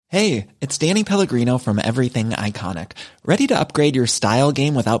Hey, it's Danny Pellegrino from Everything Iconic. Ready to upgrade your style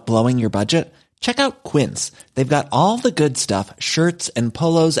game without blowing your budget? Check out Quince. They've got all the good stuff, shirts and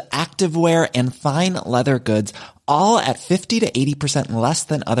polos, activewear, and fine leather goods, all at 50 to 80% less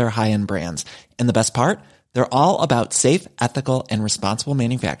than other high-end brands. And the best part? They're all about safe, ethical, and responsible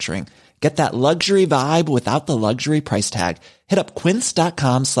manufacturing. Get that luxury vibe without the luxury price tag. Hit up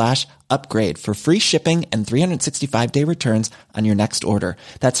quince.com/upgrade for free shipping and 365-day returns on your next order.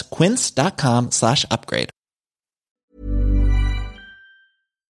 That's quince.com/upgrade.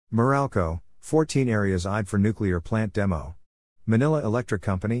 Meralco, 14 areas eyed for nuclear plant demo. Manila Electric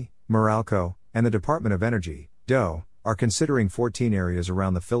Company, Meralco, and the Department of Energy, DOE, are considering 14 areas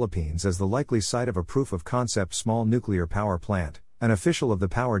around the Philippines as the likely site of a proof-of-concept small nuclear power plant, an official of the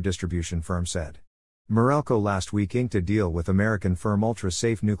power distribution firm said. Meralco last week inked a deal with American firm Ultra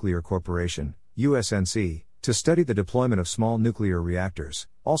Safe Nuclear Corporation, USNC, to study the deployment of small nuclear reactors,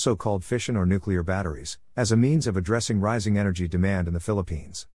 also called fission or nuclear batteries, as a means of addressing rising energy demand in the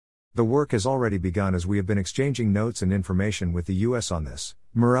Philippines. The work has already begun as we have been exchanging notes and information with the U.S. on this,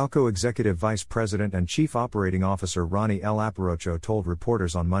 Meralco Executive Vice President and Chief Operating Officer Ronnie L. Aporocho told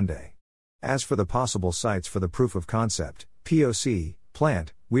reporters on Monday. As for the possible sites for the proof of concept, POC,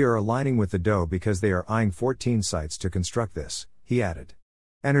 plant, we are aligning with the DOE because they are eyeing 14 sites to construct this, he added.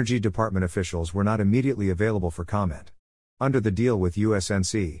 Energy Department officials were not immediately available for comment. Under the deal with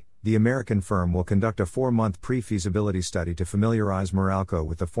USNC, the American firm will conduct a 4-month pre-feasibility study to familiarize Meralco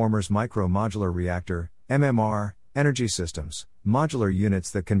with the former's micro-modular reactor, MMR, energy systems, modular units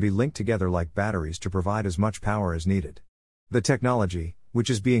that can be linked together like batteries to provide as much power as needed. The technology, which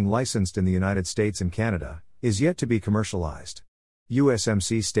is being licensed in the United States and Canada, is yet to be commercialized.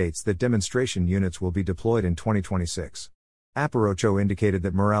 USMC states that demonstration units will be deployed in 2026. Aporocho indicated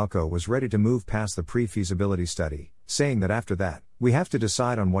that Meralco was ready to move past the pre-feasibility study, saying that after that, we have to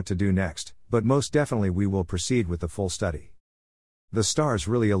decide on what to do next, but most definitely we will proceed with the full study. The stars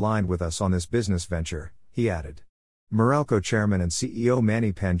really aligned with us on this business venture, he added. Meralco chairman and CEO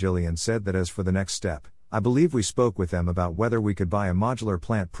Manny Pangilinan said that as for the next step, I believe we spoke with them about whether we could buy a modular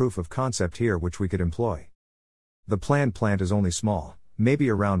plant proof of concept here which we could employ. The planned plant is only small, maybe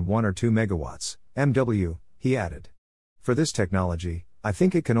around 1 or 2 megawatts, MW, he added. For this technology, I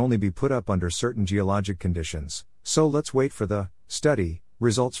think it can only be put up under certain geologic conditions, so let's wait for the study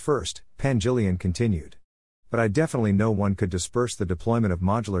results first, Pangilinan continued. But I definitely know one could disperse the deployment of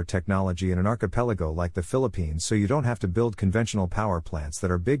modular technology in an archipelago like the Philippines so you don't have to build conventional power plants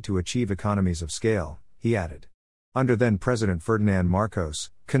that are big to achieve economies of scale, he added. Under then-President Ferdinand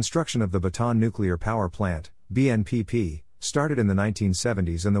Marcos, construction of the Bataan Nuclear Power Plant, BNPP, started in the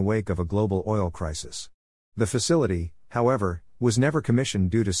 1970s in the wake of a global oil crisis. The facility, however, was never commissioned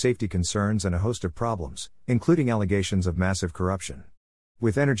due to safety concerns and a host of problems, including allegations of massive corruption.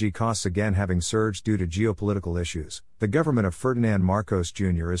 With energy costs again having surged due to geopolitical issues, the government of Ferdinand Marcos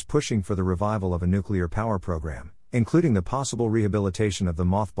Jr. is pushing for the revival of a nuclear power program, including the possible rehabilitation of the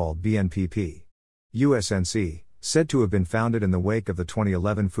mothballed BNPP. USNC, said to have been founded in the wake of the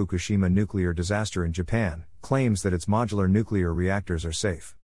 2011 Fukushima nuclear disaster in Japan, claims that its modular nuclear reactors are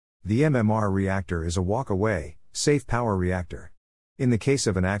safe. The MMR reactor is a walk-away, safe power reactor. In the case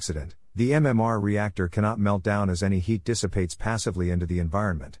of an accident, the MMR reactor cannot melt down as any heat dissipates passively into the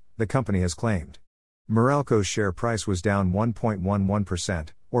environment, the company has claimed. Meralco's share price was down 1.11%,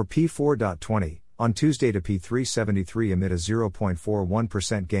 or P4.20, on Tuesday to P373 amid a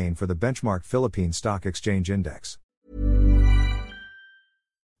 0.41% gain for the benchmark Philippine Stock Exchange Index.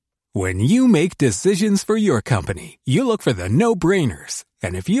 When you make decisions for your company, you look for the no-brainers.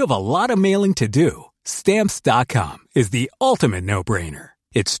 And if you have a lot of mailing to do, Stamps.com is the ultimate no-brainer.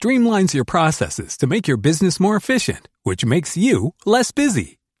 It streamlines your processes to make your business more efficient, which makes you less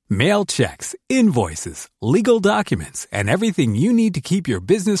busy. Mail checks, invoices, legal documents, and everything you need to keep your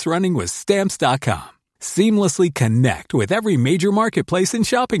business running with Stamps.com. Seamlessly connect with every major marketplace and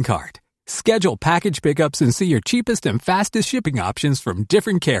shopping cart. Schedule package pickups and see your cheapest and fastest shipping options from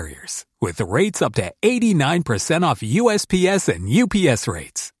different carriers, with rates up to 89% off USPS and UPS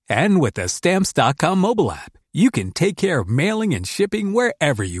rates. And with the Stamps.com mobile app, you can take care of mailing and shipping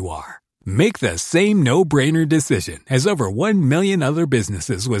wherever you are. Make the same no-brainer decision as over 1 million other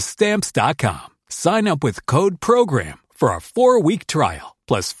businesses with Stamps.com. Sign up with code PROGRAM for a 4-week trial,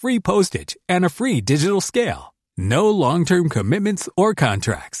 plus free postage and a free digital scale. No long-term commitments or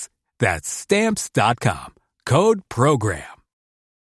contracts. That's Stamps.com. Code PROGRAM.